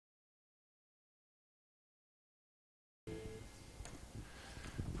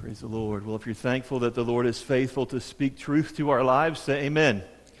Praise the Lord. Well, if you're thankful that the Lord is faithful to speak truth to our lives, say amen.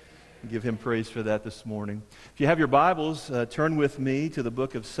 Give him praise for that this morning. If you have your Bibles, turn with me to the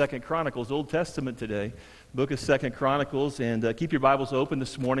book of 2 Chronicles, Old Testament today. Book of 2 Chronicles, and keep your Bibles open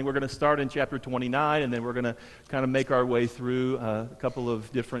this morning. We're going to start in chapter 29, and then we're going to kind of make our way through a couple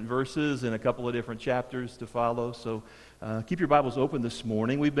of different verses and a couple of different chapters to follow. So keep your Bibles open this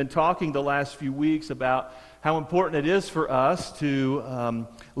morning. We've been talking the last few weeks about how important it is for us to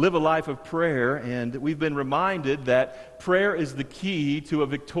live a life of prayer, and we've been reminded that prayer is the key to a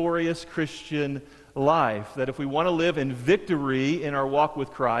victorious Christian life, that if we want to live in victory in our walk with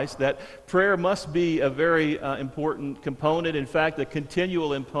Christ, that prayer must be a very important component, in fact, a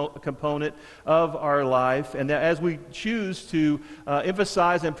continual component of our life, and that as we choose to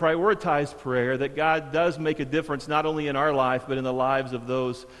emphasize and prioritize prayer, that God does make a difference not only in our life, but in the lives of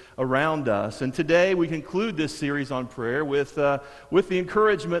those around us. And today we conclude this series on prayer with the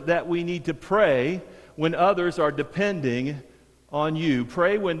encouragement that we need to pray when others are depending on you.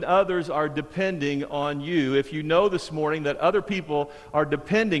 Pray when others are depending on you. If you know this morning that other people are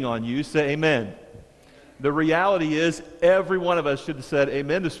depending on you, say amen. The reality is every one of us should have said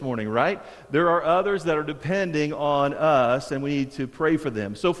amen this morning, right? There are others that are depending on us, and we need to pray for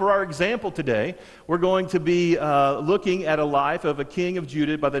them. So for our example today, we're going to be looking at a life of a king of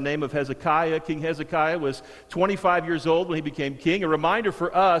Judah by the name of Hezekiah. King Hezekiah was 25 years old when he became king. A reminder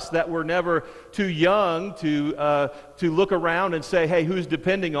for us that we're never too young to look around and say, hey, who's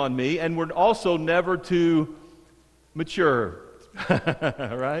depending on me? And we're also never too mature,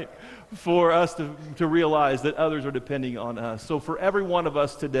 right? For us to realize that others are depending on us. So for every one of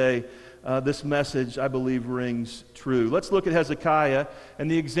us today, this message, I believe, rings true. Let's look at Hezekiah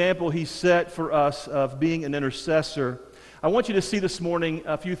and the example he set for us of being an intercessor. I want you to see this morning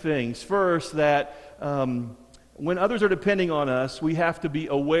a few things. First, that when others are depending on us, we have to be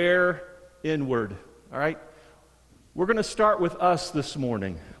aware inward, all right? We're going to start with us this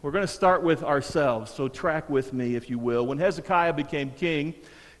morning. We're going to start with ourselves, so track with me, if you will. When Hezekiah became king,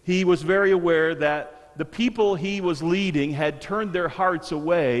 he was very aware that the people he was leading had turned their hearts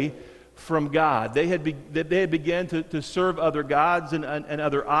away from God. They had begun to serve other gods and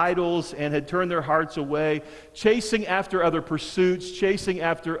other idols and had turned their hearts away, chasing after other pursuits, chasing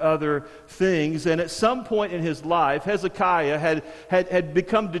after other things. And at some point in his life, Hezekiah had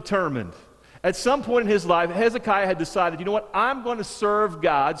become determined. At some point in his life, Hezekiah had decided, you know what, I'm going to serve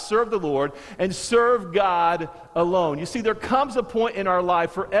God, serve the Lord, and serve God alone. You see, there comes a point in our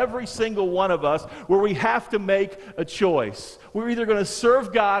life for every single one of us where we have to make a choice. We're either going to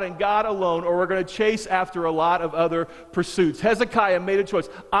serve God and God alone, or we're going to chase after a lot of other pursuits. Hezekiah made a choice.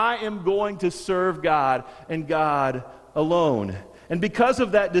 I am going to serve God and God alone. And because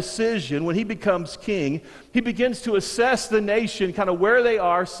of that decision, when he becomes king, he begins to assess the nation, kind of where they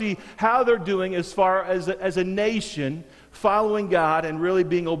are, see how they're doing as far as a nation following God and really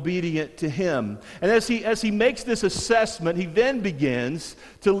being obedient to him. And as he makes this assessment, he then begins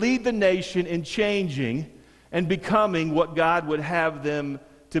to lead the nation in changing and becoming what God would have them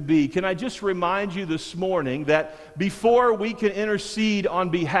to be. Can I just remind you this morning that before we can intercede on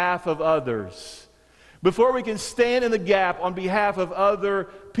behalf of others, before we can stand in the gap on behalf of other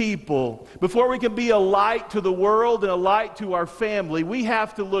people, before we can be a light to the world and a light to our family, we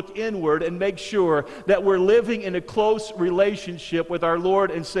have to look inward and make sure that we're living in a close relationship with our Lord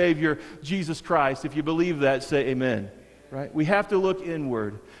and Savior, Jesus Christ. If you believe that, say amen. Right? We have to look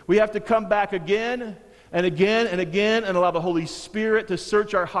inward. We have to come back again and again and again and allow the Holy Spirit to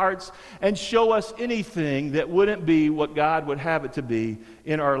search our hearts and show us anything that wouldn't be what God would have it to be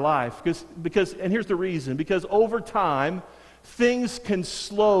in our life. Because and here's the reason, because over time, things can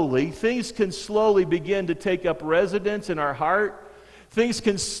slowly begin to take up residence in our heart. Things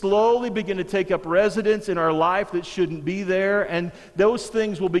can slowly begin to take up residence in our life that shouldn't be there, and those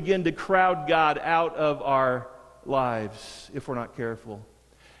things will begin to crowd God out of our lives if we're not careful.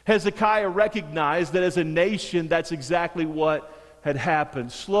 Hezekiah recognized that as a nation, that's exactly what had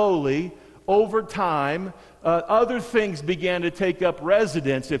happened. Slowly, over time, other things began to take up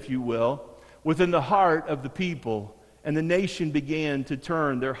residence, if you will, within the heart of the people, and the nation began to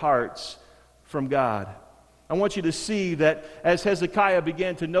turn their hearts from God. I want you to see that as Hezekiah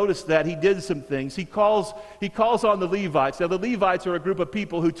began to notice that, he did some things. He calls on the Levites. Now, the Levites are a group of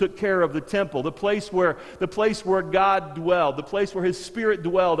people who took care of the temple, the place where God dwelled, the place where his Spirit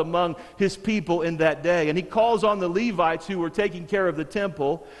dwelled among his people in that day. And he calls on the Levites who were taking care of the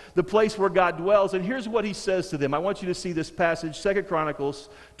temple, the place where God dwells. And here's what he says to them. I want you to see this passage, 2 Chronicles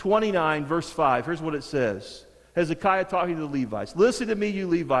 29, verse 5. Here's what it says. Hezekiah talking to the Levites. Listen to me, you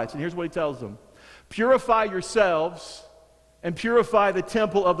Levites. And here's what he tells them. Purify yourselves and purify the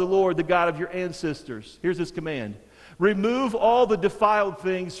temple of the Lord, the God of your ancestors. Here's his command. Remove all the defiled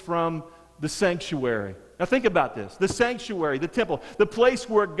things from the sanctuary. Now think about this. The sanctuary, the temple, the place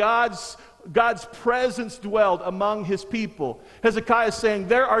where God's presence dwelled among his people. Hezekiah is saying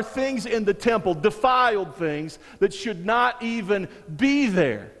there are things in the temple, defiled things, that should not even be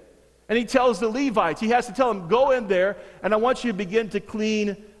there. And he tells the Levites, he has to tell them, go in there, and I want you to begin to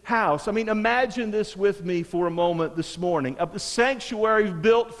clean house. I mean, imagine this with me for a moment this morning. A sanctuary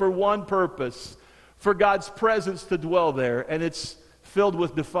built for one purpose, for God's presence to dwell there, and it's filled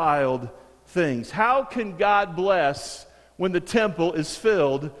with defiled things. How can God bless when the temple is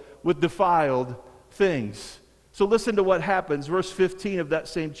filled with defiled things? So listen to what happens. Verse 15 of that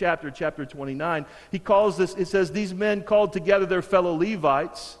same chapter, chapter 29, he calls this, it says, these men called together their fellow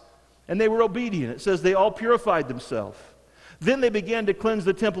Levites, and they were obedient. It says they all purified themselves. Then they began to cleanse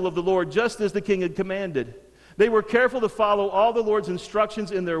the temple of the Lord, just as the king had commanded. They were careful to follow all the Lord's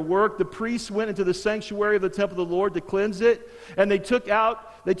instructions in their work. The priests went into the sanctuary of the temple of the Lord to cleanse it, and they took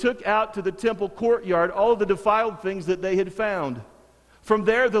out to the temple courtyard all of the defiled things that they had found. From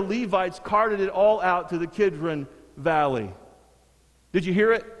there, the Levites carted it all out to the Kidron Valley. Did you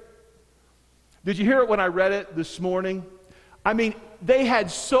hear it? Did you hear it when I read it this morning? I mean, they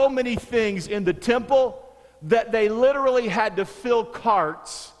had so many things in the temple that they literally had to fill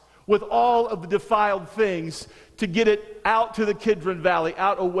carts with all of the defiled things to get it out to the Kidron Valley,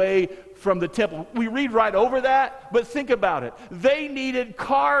 out away from the temple. We read right over that, but think about it. They needed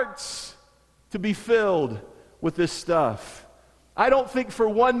carts to be filled with this stuff. I don't think for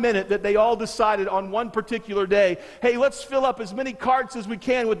 1 minute that they all decided on one particular day, hey, let's fill up as many carts as we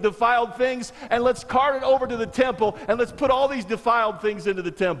can with defiled things, and let's cart it over to the temple, and let's put all these defiled things into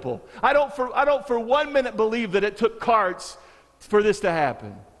the temple. I don't for 1 minute believe that it took carts for this to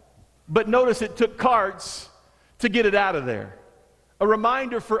happen. But notice it took carts to get it out of there. A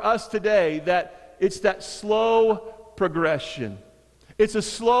reminder for us today that it's that slow progression. It's a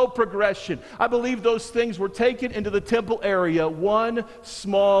slow progression. I believe those things were taken into the temple area one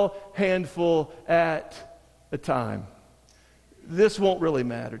small handful at a time. This won't really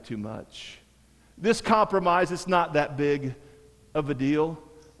matter too much. This compromise is not that big of a deal.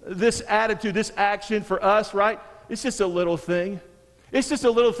 This attitude, this action for us, right? It's just a little thing. It's just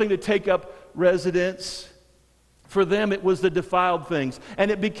a little thing to take up residence. For them, it was the defiled things. And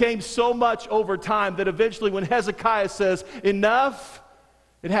it became so much over time that eventually when Hezekiah says, enough,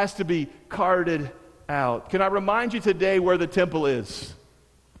 it has to be carted out. Can I remind you today where the temple is?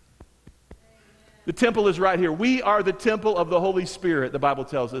 The temple is right here. We are the temple of the Holy Spirit, the Bible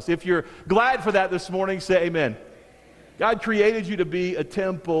tells us. If you're glad for that this morning, say amen. God created you to be a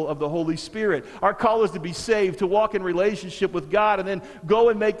temple of the Holy Spirit. Our call is to be saved, to walk in relationship with God, and then go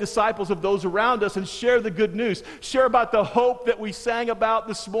and make disciples of those around us and share the good news. Share about the hope that we sang about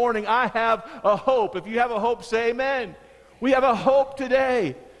this morning. I have a hope. If you have a hope, say amen. We have a hope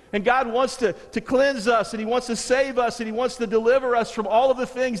today. And God wants to cleanse us, and He wants to save us, and He wants to deliver us from all of the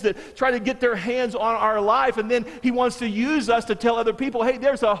things that try to get their hands on our life. And then He wants to use us to tell other people, hey,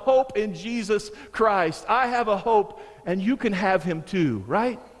 there's a hope in Jesus Christ. I have a hope, and you can have Him too,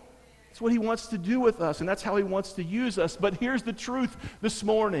 right? That's what He wants to do with us, and that's how He wants to use us. But here's the truth this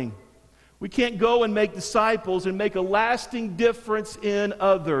morning. We can't go and make disciples and make a lasting difference in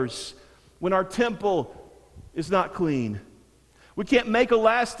others when our temple is not clean. We can't make a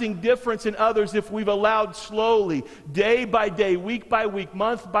lasting difference in others if we've allowed slowly, day by day, week by week,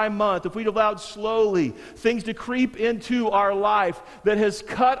 month by month, if we've allowed slowly things to creep into our life that has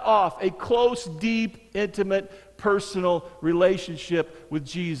cut off a close, deep, intimate, personal relationship with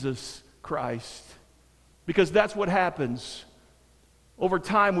Jesus Christ. Because that's what happens. Over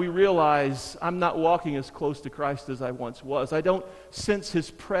time, we realize I'm not walking as close to Christ as I once was. I don't sense His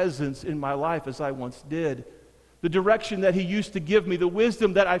presence in my life as I once did. The direction that He used to give me, the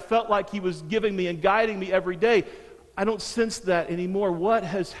wisdom that I felt like He was giving me and guiding me every day, I don't sense that anymore. What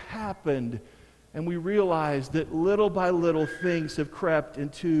has happened? And we realize that little by little things have crept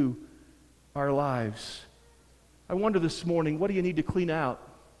into our lives. I wonder this morning, what do you need to clean out?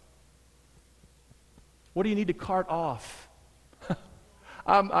 What do you need to cart off?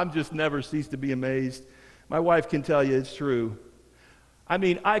 I'm just never cease to be amazed. My wife can tell you it's true. I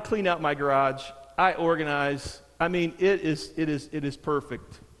mean, I clean out my garage. I organize. I mean, it is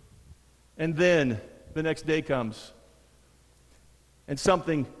perfect. And then the next day comes, and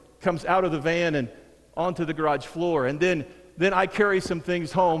something comes out of the van and onto the garage floor, and then then I carry some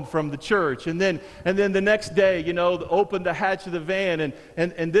things home from the church. And then the next day, open the hatch of the van,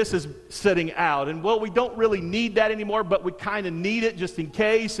 and this is sitting out. And well, we don't really need that anymore, but we kind of need it just in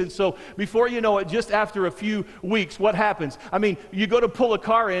case. And so before you know it, just after a few weeks, what happens? I mean, you go to pull a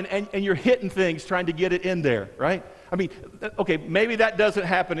car in, and you're hitting things trying to get it in there, right? I mean, okay, maybe that doesn't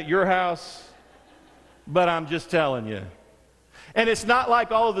happen at your house, but I'm just telling you. And it's not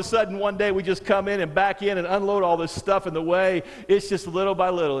like all of a sudden one day we just come in and back in and unload all this stuff in the way. It's just little by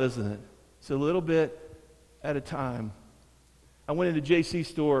little, isn't it? It's a little bit at a time. I went into JC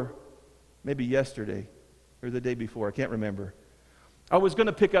store maybe yesterday or the day before. I can't remember. I was going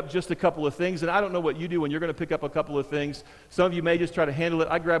to pick up just a couple of things, and I don't know what you do when you're going to pick up a couple of things. Some of you may just try to handle it.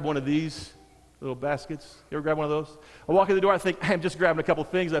 I grabbed one of these little baskets. You ever grab one of those? I walk in the door, I think, I'm just grabbing a couple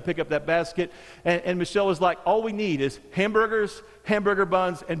things. I pick up that basket, and Michelle was like, all we need is hamburgers, hamburger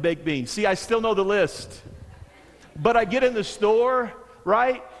buns, and baked beans. See, I still know the list. But I get in the store,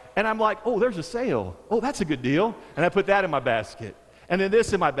 right, and I'm like, oh, there's a sale. Oh, that's a good deal. And I put that in my basket. And then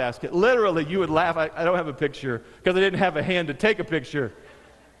this in my basket. Literally, you would laugh. I don't have a picture because I didn't have a hand to take a picture.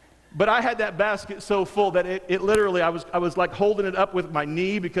 But I had that basket so full that it literally, I was like holding it up with my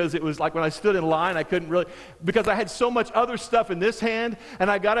knee because it was like when I stood in line, I couldn't really, because I had so much other stuff in this hand, and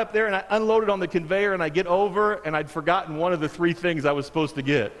I got up there and I unloaded on the conveyor, and I get over, and I'd forgotten one of the 3 things I was supposed to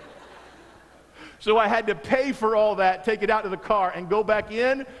get. So I had to pay for all that, take it out to the car, and go back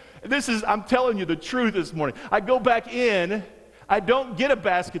in. I'm telling you the truth this morning. I go back in, I don't get a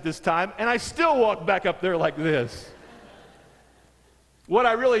basket this time, and I still walk back up there like this. What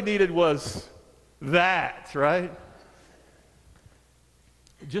I really needed was that, right?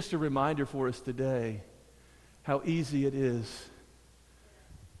 Just a reminder for us today how easy it is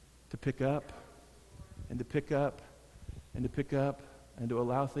to pick up and to pick up and to pick up and to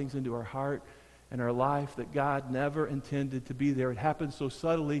allow things into our heart and our life that God never intended to be there. It happens so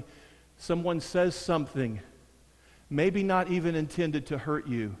subtly. Someone says something, maybe not even intended to hurt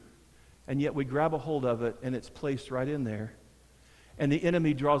you, and yet we grab a hold of it and it's placed right in there. And the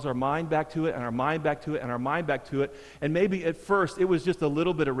enemy draws our mind back to it, and our mind back to it, and our mind back to it. And maybe at first it was just a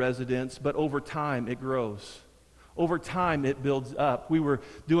little bit of residence, but over time it grows. Over time it builds up. We were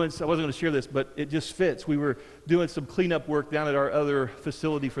doing, I wasn't going to share this, but it just fits. We were doing some cleanup work down at our other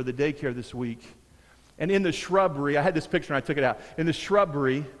facility for the daycare this week. And in the shrubbery, I had this picture and I took it out. In the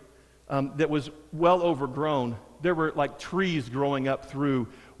shrubbery that was well overgrown, there were like trees growing up through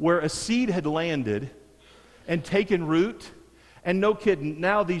where a seed had landed and taken root. And no kidding,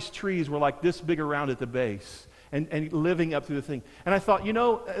 now these trees were like this big around at the base and living up through the thing. And I thought, I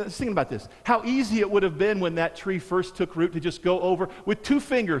was thinking about this, how easy it would have been when that tree first took root to just go over. With 2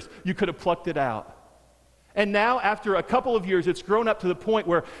 fingers, you could have plucked it out. And now, after a couple of years, it's grown up to the point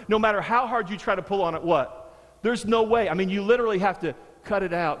where no matter how hard you try to pull on it, what? There's no way. I mean, you literally have to cut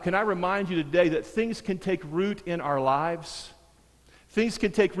it out. Can I remind you today that things can take root in our lives? Things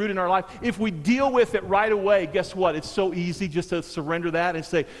can take root in our life. If we deal with it right away, guess what? It's so easy just to surrender that and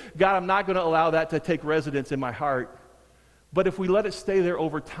say, God, I'm not going to allow that to take residence in my heart. But if we let it stay there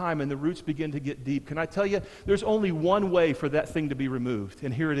over time and the roots begin to get deep, can I tell you, there's only one way for that thing to be removed,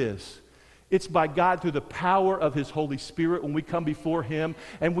 and here it is. It's by God through the power of His Holy Spirit when we come before Him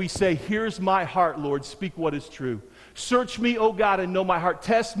and we say, here's my heart, Lord, speak what is true. Search me, O God, and know my heart.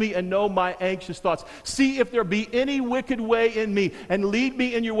 Test me and know my anxious thoughts. See if there be any wicked way in me and lead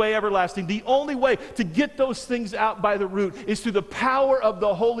me in your way everlasting. The only way to get those things out by the root is through the power of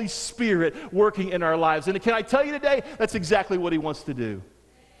the Holy Spirit working in our lives. And can I tell you today, that's exactly what He wants to do.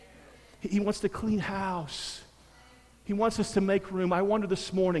 He wants to clean house. He wants us to make room. I wonder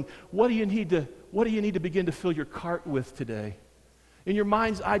this morning, what do you need to begin to fill your cart with today? In your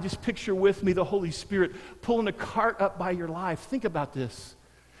mind's eye, just picture with me the Holy Spirit pulling a cart up by your life. Think about this.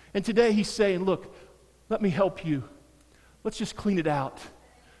 And today He's saying, look, let me help you. Let's just clean it out.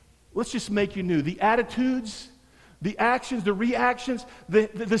 Let's just make you new. The attitudes, the actions, the reactions,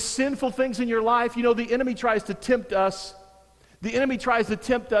 the sinful things in your life. The enemy tries to tempt us. The enemy tries to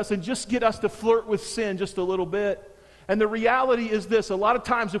tempt us and just get us to flirt with sin just a little bit. And the reality is this, a lot of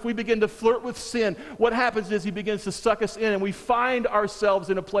times if we begin to flirt with sin, what happens is he begins to suck us in and we find ourselves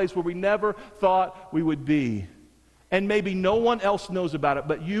in a place where we never thought we would be. And maybe no one else knows about it,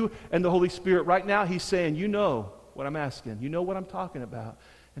 but you and the Holy Spirit. Right now He's saying, you know what I'm asking. You know what I'm talking about.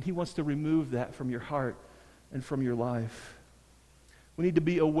 And He wants to remove that from your heart and from your life. We need to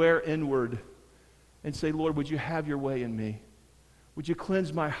be aware inward and say, Lord, would you have your way in me? Would you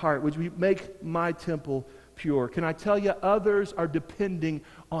cleanse my heart? Would you make my temple pure? Can I tell you, others are depending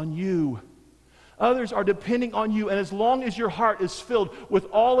on you. Others are depending on you, and as long as your heart is filled with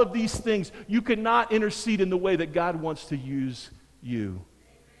all of these things, you cannot intercede in the way that God wants to use you.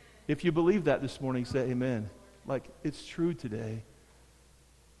 If you believe that this morning, say amen. Like it's true today.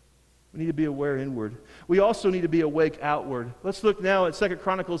 We need to be aware inward. We also need to be awake outward. Let's look now at 2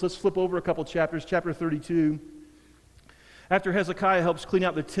 Chronicles. Let's flip over a couple chapters, chapter 32. After Hezekiah helps clean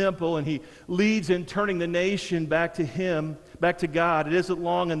out the temple and he leads in turning the nation back to him, back to God, it isn't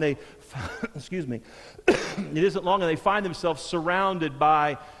long and they, excuse me, it isn't long and they find themselves surrounded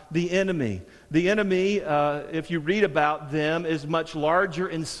by the enemy. The enemy, if you read about them, is much larger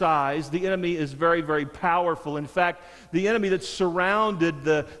in size. The enemy is very, very powerful. In fact, the enemy that surrounded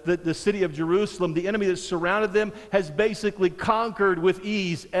the city of Jerusalem, the enemy that surrounded them has basically conquered with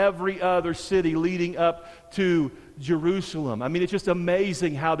ease every other city leading up to Jerusalem. I mean, it's just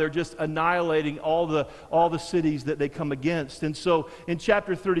amazing how they're just annihilating all the cities that they come against. And so in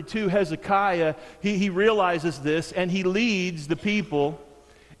chapter 32, Hezekiah, he realizes this, and he leads the people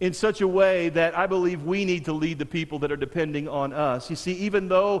in such a way that I believe we need to lead the people that are depending on us. You see, even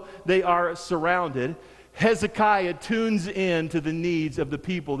though they are surrounded, Hezekiah tunes in to the needs of the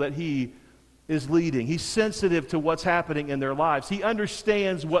people that he is leading. He's sensitive to what's happening in their lives. He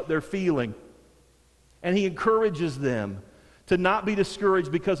understands what they're feeling. And he encourages them to not be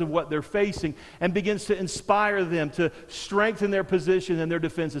discouraged because of what they're facing, and begins to inspire them to strengthen their position and their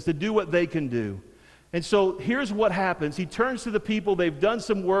defenses, to do what they can do. And so here's what happens. He turns to the people. They've done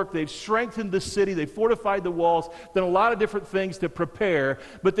some work. They've strengthened the city. They've fortified the walls, done a lot of different things to prepare.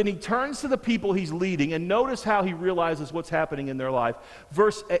 But then he turns to the people he's leading, and notice how he realizes what's happening in their life.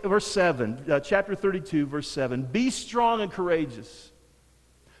 Verse 7, chapter 32, verse 7. Be strong and courageous.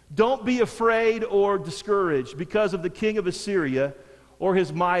 Don't be afraid or discouraged because of the king of Assyria or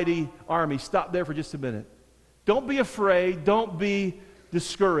his mighty army. Stop there for just a minute. Don't be afraid. Don't be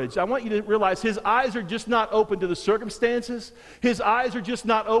discouraged. I want you to realize his eyes are just not open to the circumstances. His eyes are just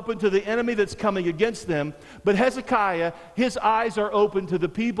not open to the enemy that's coming against them. But Hezekiah, his eyes are open to the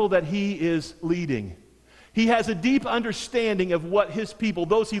people that he is leading. He has a deep understanding of what his people,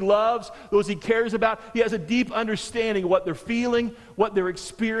 those he loves, those he cares about, he has a deep understanding of what they're feeling, what they're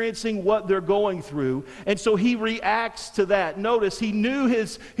experiencing, what they're going through. And so he reacts to that. Notice, he knew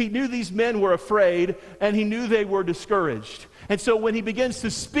these men were afraid, and he knew they were discouraged. And so when he begins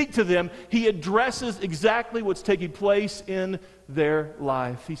to speak to them, he addresses exactly what's taking place in their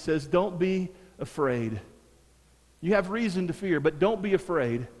life. He says, don't be afraid. You have reason to fear, but don't be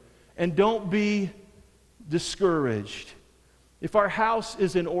afraid. And don't be discouraged. If our house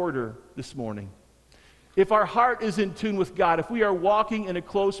is in order this morning, if our heart is in tune with God, if we are walking in a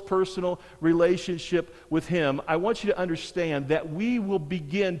close personal relationship with Him, I want you to understand that we will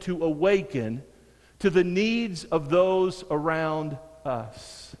begin to awaken to the needs of those around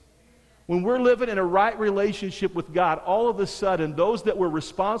us. When we're living in a right relationship with God, all of a sudden, those that we're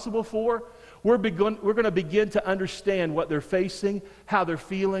responsible for, we're going to begin to understand what they're facing, how they're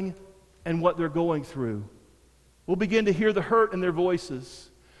feeling, and what they're going through. We'll begin to hear the hurt in their voices.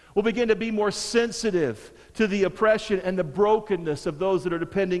 We'll begin to be more sensitive to the oppression and the brokenness of those that are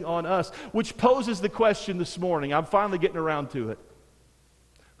depending on us, which poses the question this morning. I'm finally getting around to it.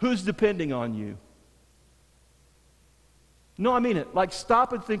 Who's depending on you? No, I mean it. Like,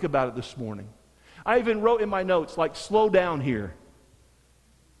 stop and think about it this morning. I even wrote in my notes, like, slow down here.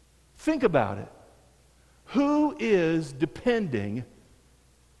 Think about it. Who is depending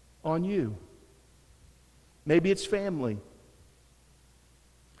on you? Maybe it's family.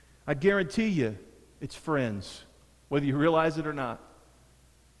 I guarantee you it's friends, whether you realize it or not.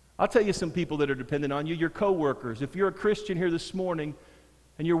 I'll tell you some people that are dependent on you. Your coworkers. If you're a Christian here this morning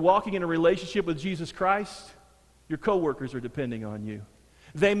and you're walking in a relationship with Jesus Christ, your coworkers are depending on you.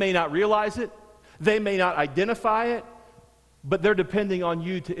 They may not realize it. They may not identify it, but they're depending on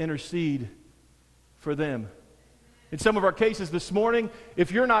you to intercede for them. In some of our cases this morning,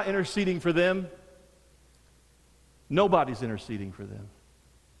 if you're not interceding for them, nobody's interceding for them.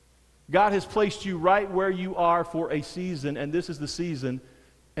 God has placed you right where you are for a season, and this is the season,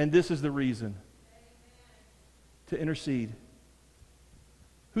 and this is the reason to intercede.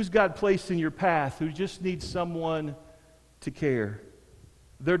 Who's God placed in your path who just needs someone to care?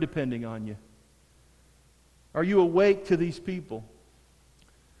 They're depending on you. Are you awake to these people?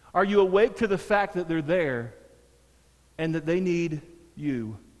 Are you awake to the fact that they're there and that they need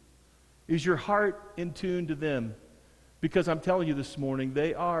you? Is your heart in tune to them? Because I'm telling you this morning,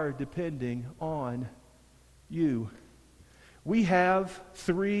 they are depending on you. We have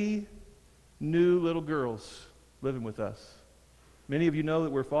 3 new little girls living with us. Many of you know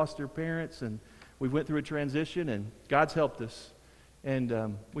that we're foster parents, and we went through a transition, and God's helped us.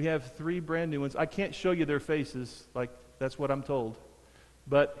 And we have 3 brand new ones. I can't show you their faces, like that's what I'm told.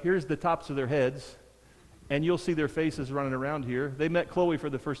 But here's the tops of their heads, and you'll see their faces running around here. They met Chloe for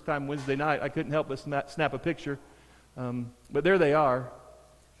the first time Wednesday night. I couldn't help but snap a picture. But there they are.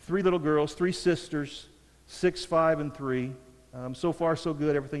 3 little girls, 3 sisters, 6, 5, and 3. So far, so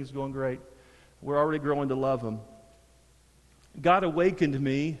good. Everything's going great. We're already growing to love them. God awakened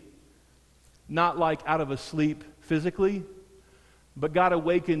me, not like out of a sleep physically, but God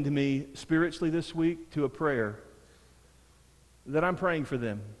awakened me spiritually this week to a prayer that I'm praying for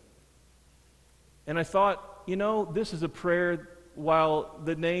them. And I thought, this is a prayer, while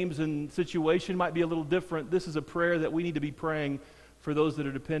the names and situation might be a little different, this is a prayer that we need to be praying for those that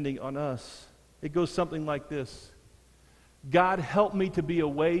are depending on us. It goes something like this. God, help me to be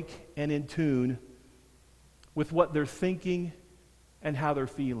awake and in tune with what they're thinking and how they're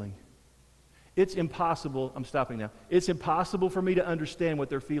feeling. It's impossible, I'm stopping now. It's impossible for me to understand what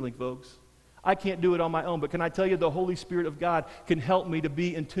they're feeling, folks. I can't do it on my own, but can I tell you the Holy Spirit of God can help me to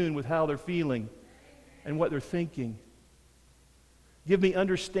be in tune with how they're feeling and what they're thinking. Give me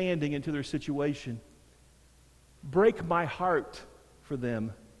understanding into their situation. Break my heart for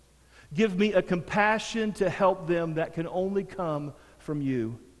them. Give me a compassion to help them that can only come from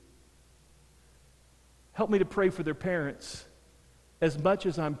you. Help me to pray for their parents as much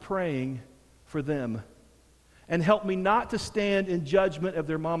as I'm praying for them. And help me not to stand in judgment of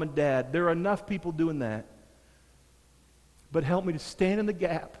their mom and dad. There are enough people doing that. But help me to stand in the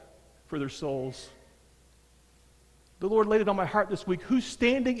gap for their souls. The Lord laid it on my heart this week. Who's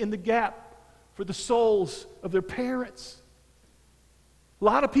standing in the gap for the souls of their parents? A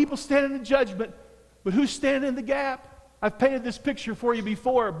lot of people standing in judgment, but who's standing in the gap? I've painted this picture for you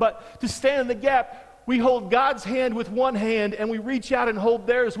before, but to stand in the gap, we hold God's hand with one hand and we reach out and hold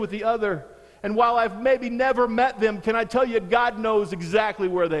theirs with the other. And while I've maybe never met them, can I tell you, God knows exactly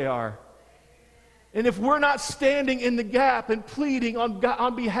where they are. And if we're not standing in the gap and pleading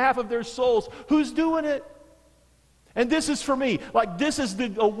on behalf of their souls, who's doing it? And this is for me. Like, this is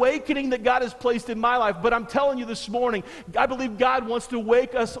the awakening that God has placed in my life. But I'm telling you this morning, I believe God wants to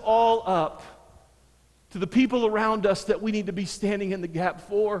wake us all up to the people around us that we need to be standing in the gap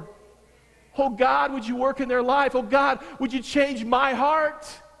for. Oh, God, would you work in their life? Oh, God, would you change my heart?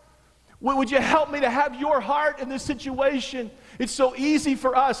 Would you help me to have your heart in this situation? It's so easy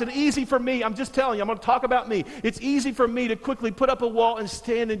for us and easy for me. I'm just telling you, I'm going to talk about me. It's easy for me to quickly put up a wall and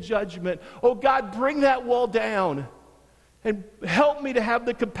stand in judgment. Oh, God, bring that wall down and help me to have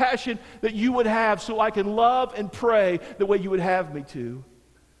the compassion that you would have so I can love and pray the way you would have me to.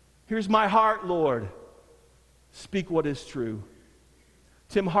 Here's my heart, Lord. Speak what is true.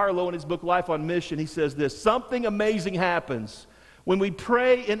 Tim Harlow, in his book Life on Mission, he says this: something amazing happens when we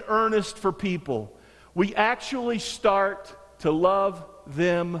pray in earnest for people. We actually start to love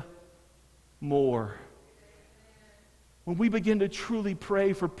them more. When we begin to truly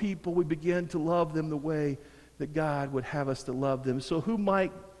pray for people, we begin to love them the way that God would have us to love them. So who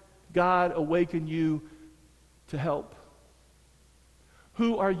might God awaken you to help?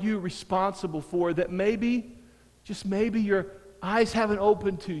 Who are you responsible for that maybe, just maybe, your eyes haven't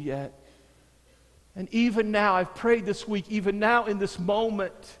opened to yet? And even now, I've prayed this week, even now in this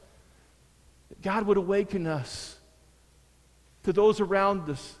moment, that God would awaken us to those around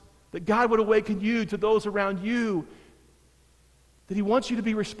us, that God would awaken you to those around you that He wants you to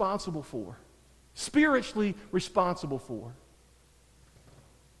be responsible for, spiritually responsible for.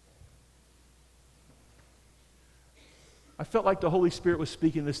 I felt like the Holy Spirit was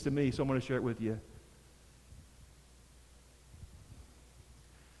speaking this to me, so I'm going to share it with you.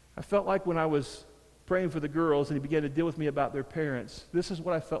 I felt like when I was praying for the girls and He began to deal with me about their parents, this is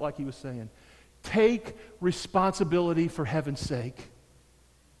what I felt like He was saying. Take responsibility for heaven's sake.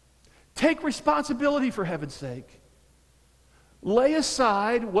 Take responsibility for heaven's sake. Lay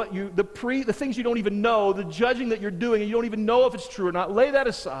aside the things you don't even know, the judging that you're doing, and you don't even know if it's true or not. Lay that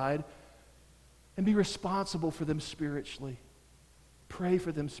aside and be responsible for them spiritually. Pray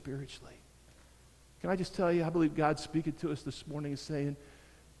for them spiritually. Can I just tell you, I believe God's speaking to us this morning and saying,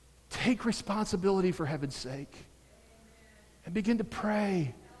 take responsibility for heaven's sake and begin to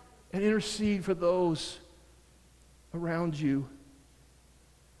pray and intercede for those around you.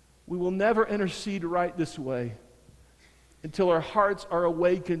 We will never intercede right this way until our hearts are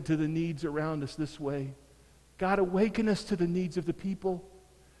awakened to the needs around us this way. God, awaken us to the needs of the people.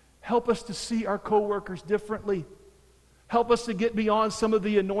 Help us to see our coworkers differently. Help us to get beyond some of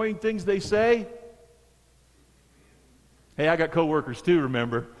the annoying things they say. Hey, I got coworkers too,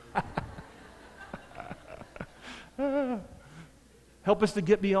 remember? Help us to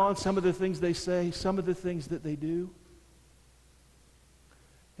get beyond some of the things they say, some of the things that they do.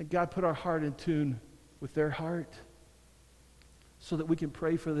 And God, put our heart in tune with their heart so that we can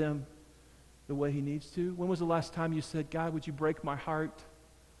pray for them the way he needs to. When was the last time you said, God, would you break my heart?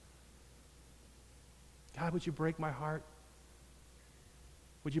 God, would you break my heart?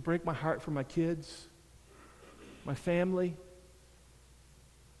 Would you break my heart for my kids, my family,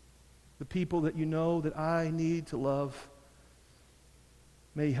 the people that you know that I need to love?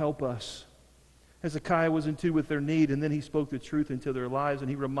 May he help us. Hezekiah was in tune with their need, and then he spoke the truth into their lives, and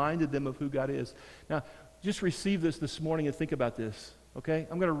he reminded them of who God is. Now, just receive this morning and think about this, okay?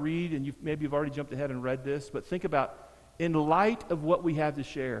 I'm going to read, and maybe you've already jumped ahead and read this, but think about, in light of what we have to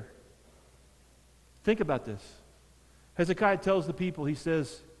share, think about this. Hezekiah tells the people, he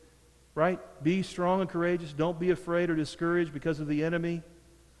says, right, be strong and courageous, don't be afraid or discouraged because of the enemy,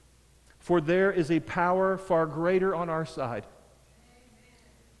 for there is a power far greater on our side.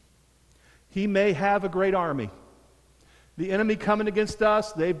 He may have a great army. The enemy coming against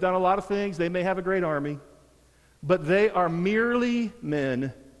us, they've done a lot of things. They may have a great army, but they are merely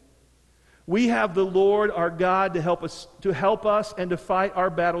men. We have the Lord our God to help us and to fight our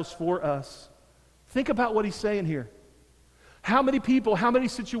battles for us. Think about what he's saying here. How many people, how many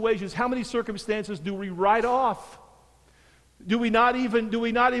situations, how many circumstances do we write off? Do we not even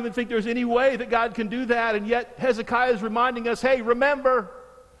think there's any way that God can do that? And yet Hezekiah is reminding us, hey, remember,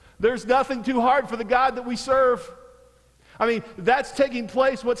 there's nothing too hard for the God that we serve. I mean, that's taking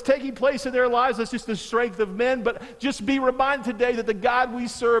place. What's taking place in their lives is just the strength of men. But just be reminded today that the God we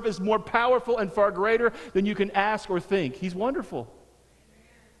serve is more powerful and far greater than you can ask or think. He's wonderful.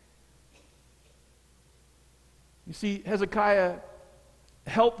 You see, Hezekiah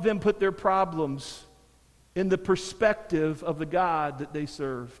helped them put their problems in the perspective of the God that they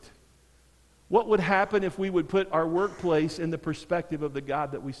served. What would happen if we would put our workplace in the perspective of the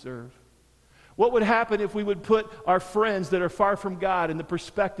God that we serve? What would happen if we would put our friends that are far from God in the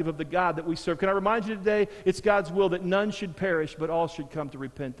perspective of the God that we serve? Can I remind you today, it's God's will that none should perish, but all should come to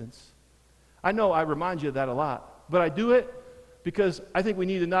repentance. I know I remind you of that a lot, but I do it because I think we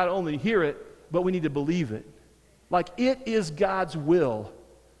need to not only hear it, but we need to believe it. Like it is God's will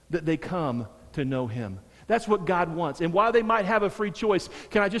that they come to know him. That's what God wants. And while they might have a free choice,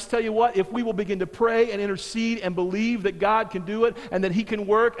 can I just tell you what? If we will begin to pray and intercede and believe that God can do it and that he can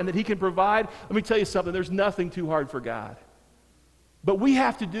work and that he can provide, let me tell you something, there's nothing too hard for God. But we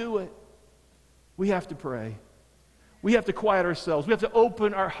have to do it. We have to pray. We have to quiet ourselves. We have to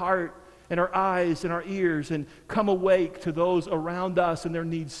open our heart and our eyes and our ears and come awake to those around us and their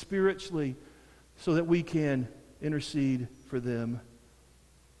needs spiritually so that we can intercede for them.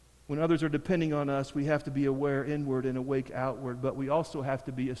 When others are depending on us, we have to be aware inward and awake outward, but we also have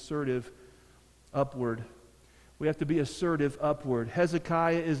to be assertive upward. We have to be assertive upward.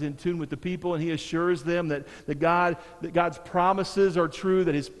 Hezekiah is in tune with the people, and he assures them that God's promises are true,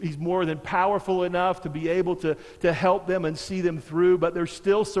 that he's more than powerful enough to be able to help them and see them through, but they're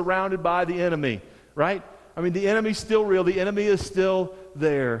still surrounded by the enemy, right? I mean, the enemy's still real. The enemy is still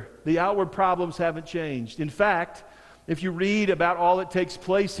there. The outward problems haven't changed. In fact, if you read about all that takes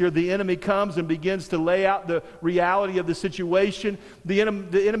place here, the enemy comes and begins to lay out the reality of the situation. The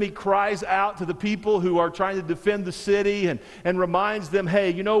enemy cries out to the people who are trying to defend the city and reminds them, hey,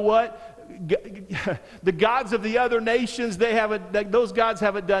 you know what? The gods of the other nations, those gods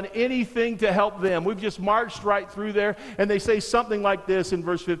haven't done anything to help them. We've just marched right through there. And they say something like this in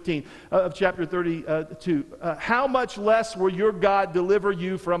verse 15 of chapter 32. How much less will your God deliver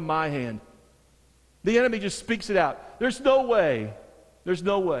you from my hand? The enemy just speaks it out. There's no way. There's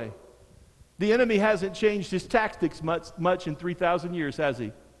no way. The enemy hasn't changed his tactics much in 3,000 years, has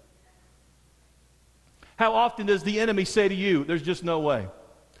he? How often does the enemy say to you, there's just no way?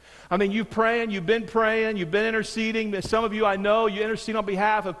 I mean, you've been interceding. Some of you, I know, you intercede on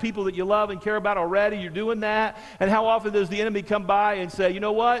behalf of people that you love and care about already. You're doing that. And how often does the enemy come by and say, you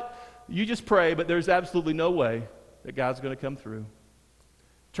know what? You just pray, but there's absolutely no way that God's going to come through.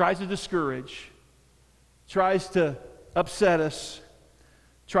 Tries to discourage. Tries to upset us,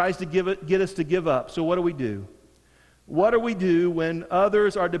 tries to get us to give up. So what do we do? What do we do when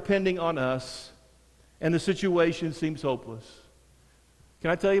others are depending on us and the situation seems hopeless?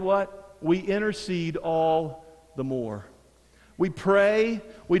 Can I tell you what? We intercede all the more. We pray,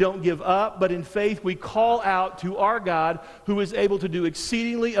 we don't give up, but in faith we call out to our God who is able to do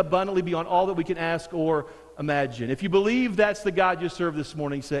exceedingly abundantly beyond all that we can ask or imagine. If you believe that's the God you serve this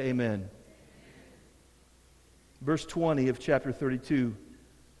morning, say amen. Verse 20 of chapter 32.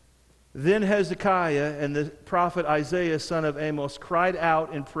 Then Hezekiah and the prophet Isaiah, son of Amos, cried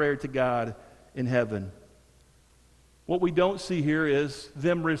out in prayer to God in heaven. What we don't see here is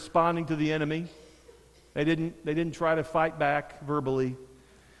them responding to the enemy. They didn't try to fight back verbally.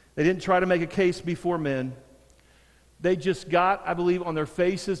 They didn't try to make a case before men. They just got, I believe, on their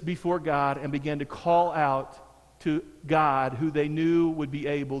faces before God and began to call out to God, who they knew would be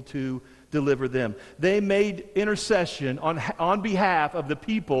able to deliver them. They made intercession on behalf of the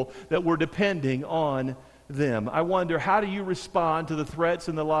people that were depending on them. I wonder, how do you respond to the threats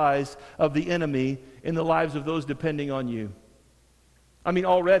and the lies of the enemy in the lives of those depending on you? I mean,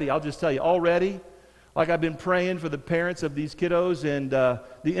 already, I'll just tell you, already, like I've been praying for the parents of these kiddos, and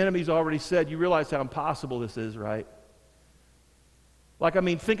the enemy's already said, you realize how impossible this is, right? Like, I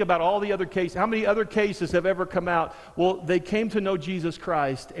mean, think about all the other cases. How many other cases have ever come out? Well, they came to know Jesus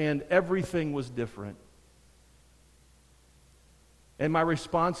Christ, and everything was different. And my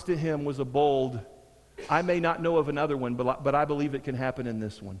response to him was a bold, I may not know of another one, but I believe it can happen in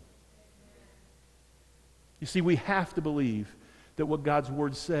this one. You see, we have to believe that what God's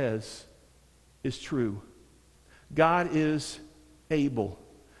Word says is true. God is able.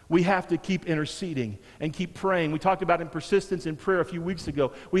 We have to keep interceding and keep praying. We talked about in persistence in prayer a few weeks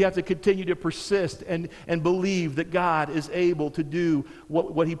ago. We have to continue to persist and believe that God is able to do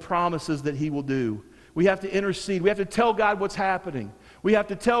what He promises that He will do. We have to intercede. We have to tell God what's happening. We have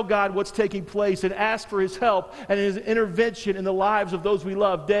to tell God what's taking place and ask for His help and His intervention in the lives of those we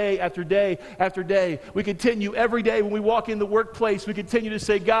love day after day after day. We continue every day when we walk in the workplace, we continue to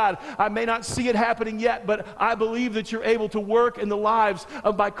say, God, I may not see it happening yet, but I believe that you're able to work in the lives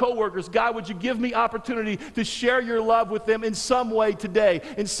of my coworkers. God, would you give me opportunity to share your love with them in some way today,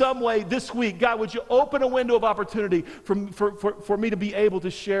 in some way this week? God, would you open a window of opportunity for me to be able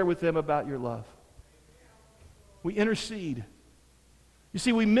to share with them about your love? We intercede. You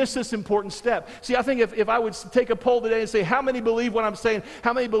see, we miss this important step. See, I think if I would take a poll today and say, how many believe what I'm saying?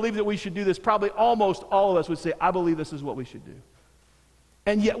 How many believe that we should do this? Probably almost all of us would say, I believe this is what we should do.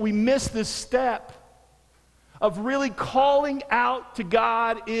 And yet we miss this step of really calling out to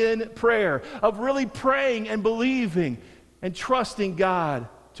God in prayer, of really praying and believing and trusting God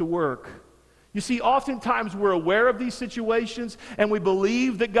to work. You see, oftentimes we're aware of these situations and we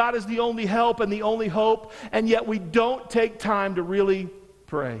believe that God is the only help and the only hope, and yet we don't take time to really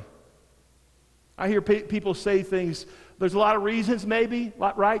pray. I hear people say things, there's a lot of reasons maybe,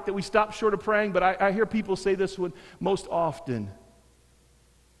 right, that we stop short of praying, but I hear people say this one most often.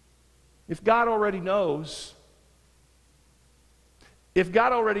 If God already knows,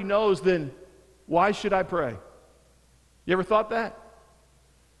 then why should I pray? You ever thought that?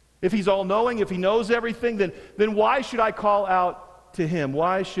 If He's all-knowing, if He knows everything, then why should I call out to Him?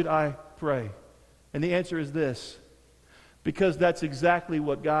 Why should I pray? And the answer is this: because that's exactly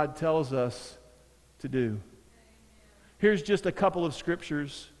what God tells us to do. Here's just a couple of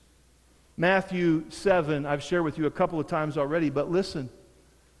scriptures. Matthew 7, I've shared with you a couple of times already, but listen.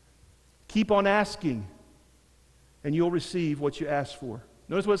 Keep on asking, and you'll receive what you ask for.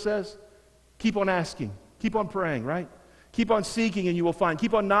 Notice what it says? Keep on asking. Keep on praying, right? Keep on seeking and you will find.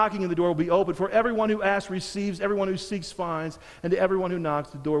 Keep on knocking and the door will be opened. For everyone who asks receives, everyone who seeks finds, and to everyone who knocks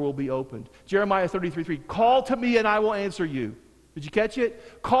the door will be opened. Jeremiah 33:3. Call to me and I will answer you. Did you catch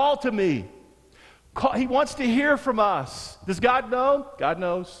it? Call to me. He wants to hear from us. Does God know? God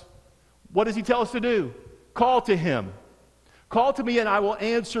knows. What does He tell us to do? Call to Him. Call to me and I will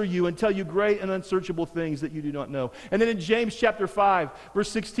answer you and tell you great and unsearchable things that you do not know. And then in James chapter 5, verse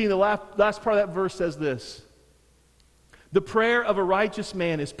 16, the last part of that verse says this: the prayer of a righteous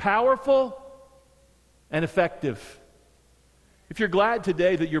man is powerful and effective. If you're glad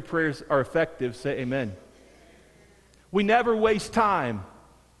today that your prayers are effective, say amen. We never waste time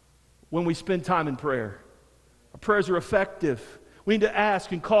when we spend time in prayer. Our prayers are effective. We need to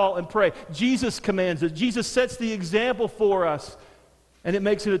ask and call and pray. Jesus commands it. Jesus sets the example for us, and it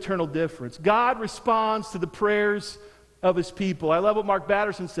makes an eternal difference. God responds to the prayers of His people. I love what Mark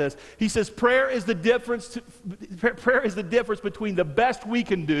Batterson says. He says, prayer is the difference between the best we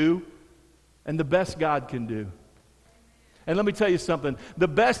can do and the best God can do. And let me tell you something. The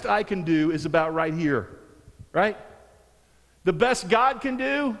best I can do is about right here, right? The best God can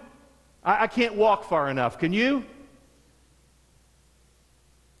do, I can't walk far enough. Can you?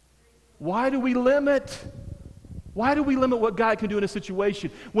 Why do we limit? Why do we limit what God can do in a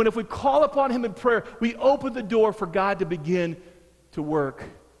situation? When if we call upon Him in prayer, we open the door for God to begin to work.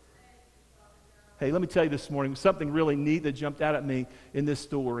 Hey, let me tell you this morning, something really neat that jumped out at me in this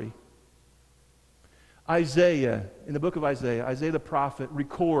story. Isaiah, in the book of Isaiah, Isaiah the prophet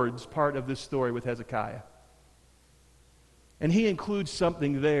records part of this story with Hezekiah. And he includes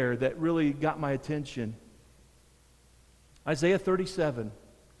something there that really got my attention. Isaiah 37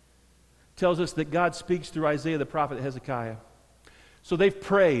 tells us that God speaks through Isaiah the prophet to Hezekiah. So they've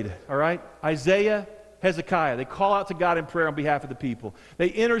prayed, all right? Isaiah Hezekiah. They call out to God in prayer on behalf of the people. They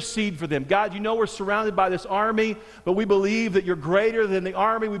intercede for them. God, you know we're surrounded by this army, but we believe that you're greater than the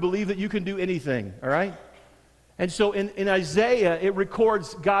army. We believe that you can do anything, all right? And so in Isaiah, it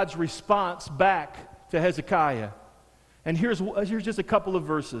records God's response back to Hezekiah. And here's just a couple of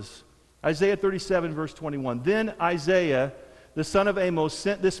verses. Isaiah 37, verse 21. Then Isaiah, the son of Amos,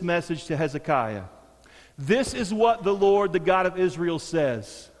 sent this message to Hezekiah. This is what the Lord, the God of Israel,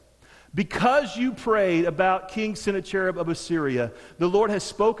 says. Because you prayed about King Sennacherib of Assyria, the Lord has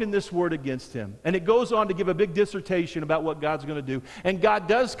spoken this word against him. And it goes on to give a big dissertation about what God's going to do. And God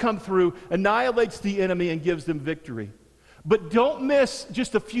does come through, annihilates the enemy, and gives them victory. But don't miss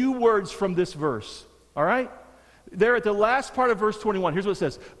just a few words from this verse, all right? There at the last part of verse 21, here's what it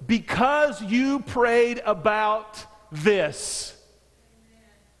says. Because you prayed about this,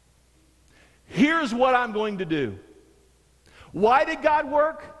 here's what I'm going to do. Why did God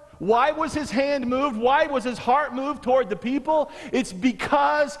work? Why was his hand moved? Why was his heart moved toward the people? It's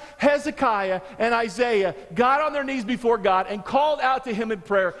because Hezekiah and Isaiah got on their knees before God and called out to him in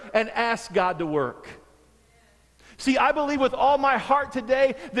prayer and asked God to work. See, I believe with all my heart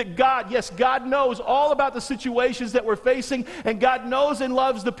today that God, yes, God knows all about the situations that we're facing, and God knows and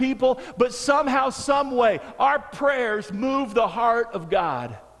loves the people, but somehow, some way, our prayers move the heart of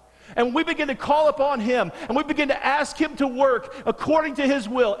God. And we begin to call upon him, and we begin to ask him to work according to his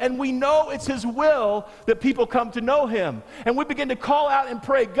will. And we know it's his will that people come to know him. And we begin to call out and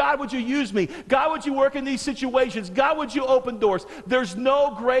pray, God, would you use me? God, would you work in these situations? God, would you open doors? There's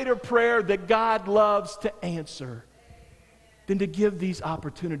no greater prayer that God loves to answer than to give these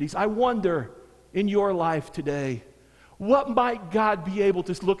opportunities. I wonder in your life today, what might God be able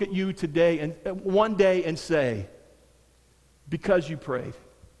to look at you today and one day and say, because you prayed.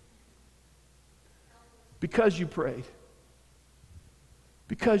 Because you prayed.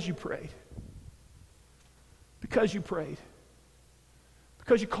 Because you prayed. Because you prayed.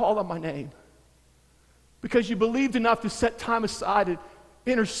 Because you called on my name. Because you believed enough to set time aside and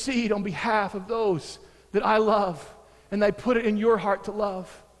intercede on behalf of those that I love, and I put it in your heart to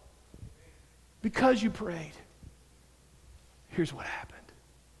love. Because you prayed. Here's what happened.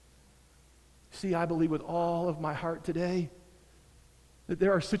 See, I believe with all of my heart today that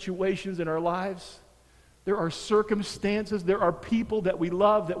there are situations in our lives, there are circumstances, there are people that we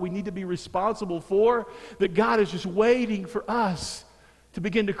love that we need to be responsible for, that God is just waiting for us to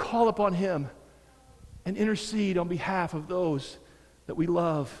begin to call upon him and intercede on behalf of those that we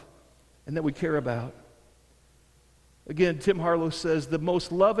love and that we care about. Again, Tim Harlow says, the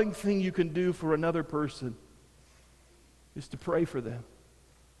most loving thing you can do for another person is to pray for them.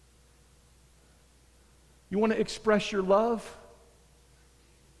 You want to express your love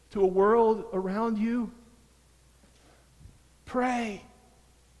to a world around you? Pray.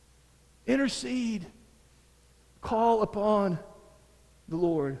 Intercede. Call upon the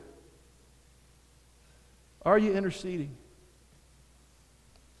Lord. Are you interceding?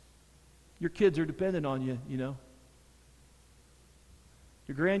 Your kids are dependent on you, you know.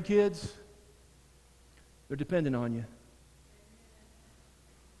 Your grandkids, they're dependent on you.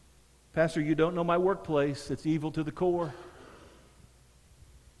 Pastor, you don't know my workplace. It's evil to the core.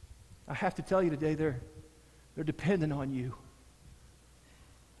 I have to tell you today, they're dependent on you.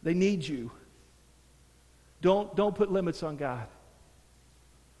 They need you. Don't put limits on God.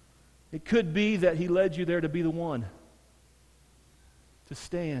 It could be that he led you there to be the one to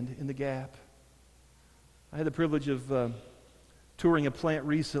stand in the gap. I had the privilege of touring a plant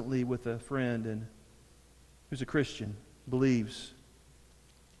recently with a friend and who's a Christian, believes.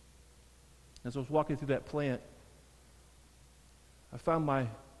 As I was walking through that plant, I found my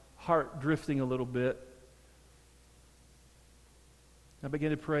heart drifting a little bit. I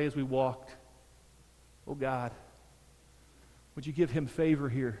began to pray as we walked. Oh God, would you give him favor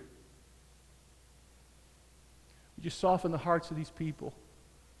here? Would you soften the hearts of these people?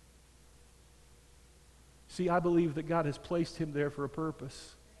 See, I believe that God has placed him there for a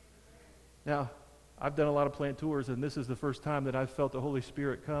purpose. Now, I've done a lot of plant tours, and this is the first time that I've felt the Holy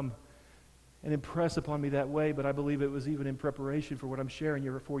Spirit come and impress upon me that way, but I believe it was even in preparation for what I'm sharing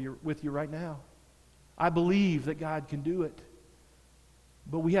with you right now. I believe that God can do it,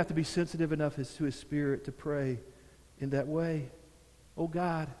 but we have to be sensitive enough to his Spirit to pray in that way. Oh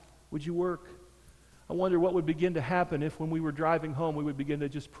God, would you work? I wonder what would begin to happen if when we were driving home, we would begin to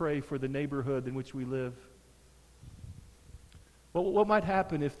just pray for the neighborhood in which we live. What might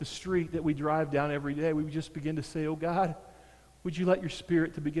happen if the street that we drive down every day, we would just begin to say, oh God, would you let your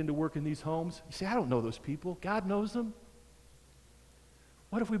Spirit to begin to work in these homes? You say, I don't know those people. God knows them.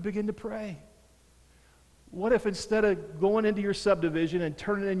 What if we begin to pray? What if instead of going into your subdivision and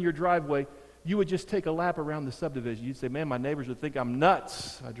turning in your driveway, you would just take a lap around the subdivision. You'd say, man, my neighbors would think I'm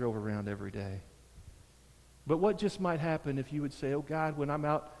nuts. I drove around every day. But what just might happen if you would say, oh God, when I'm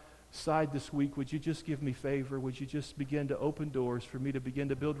outside this week, would you just give me favor? Would you just begin to open doors for me to begin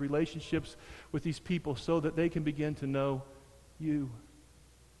to build relationships with these people so that they can begin to know you?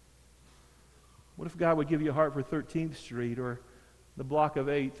 What if God would give you a heart for 13th Street or the block of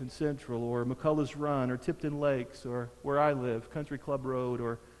 8th and Central or McCullough's Run or Tipton Lakes or where I live, Country Club Road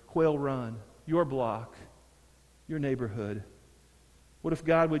or Quail Run, your block, your neighborhood? What if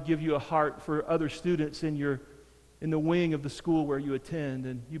God would give you a heart for other students in the wing of the school where you attend,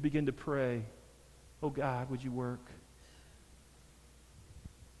 and you begin to pray, oh God, would you work?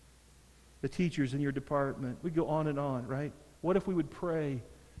 The teachers in your department, we go on and on, right? What if we would pray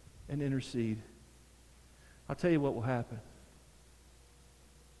and intercede? I'll tell you what will happen.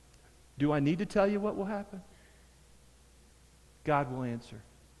 Do I need to tell you what will happen? God will answer.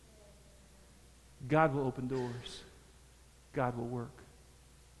 God will open doors. God will work.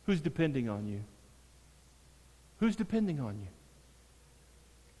 Who's depending on you? Who's depending on you?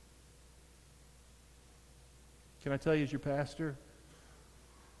 Can I tell you as your pastor,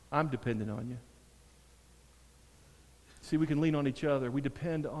 I'm dependent on you. See, we can lean on each other. We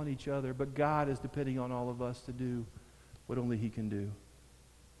depend on each other, but God is depending on all of us to do what only He can do.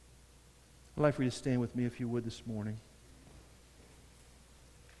 I'd like for you to stand with me if you would this morning.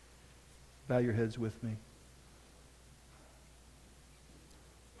 Bow your heads with me.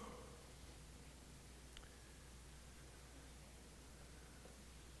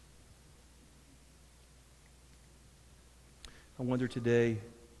 I wonder today,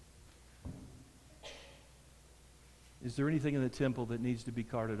 is there anything in the temple that needs to be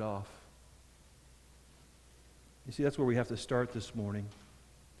carted off? You see, that's where we have to start this morning.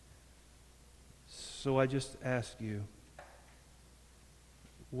 So I just ask you,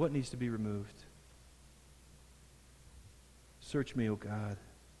 what needs to be removed? Search me, O God.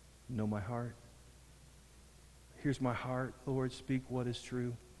 Know my heart. Here's my heart, Lord. Speak what is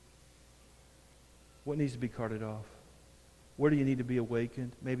true. What needs to be carted off? Where do you need to be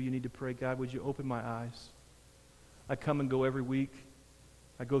awakened? Maybe you need to pray, God, would you open my eyes? I come and go every week.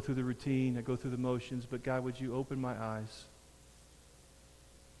 I go through the routine. I go through the motions. But God, would you open my eyes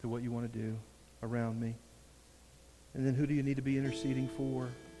to what you want to do around me? And then who do you need to be interceding for?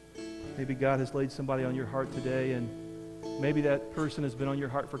 Maybe God has laid somebody on your heart today, and maybe that person has been on your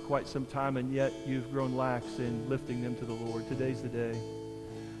heart for quite some time, and yet you've grown lax in lifting them to the Lord. Today's the day.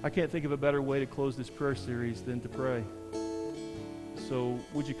 I can't think of a better way to close this prayer series than to pray. So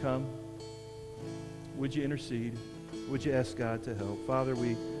would you come? Would you intercede? Would you ask God to help? Father,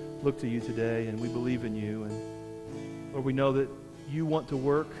 we look to you today, and we believe in you. And Lord, we know that you want to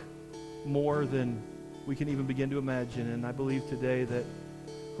work more than we can even begin to imagine. And I believe today that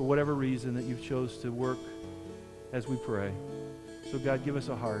for whatever reason that you've chose to work as we pray. So God, give us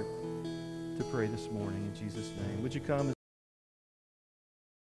a heart to pray this morning in Jesus' name. Would you come?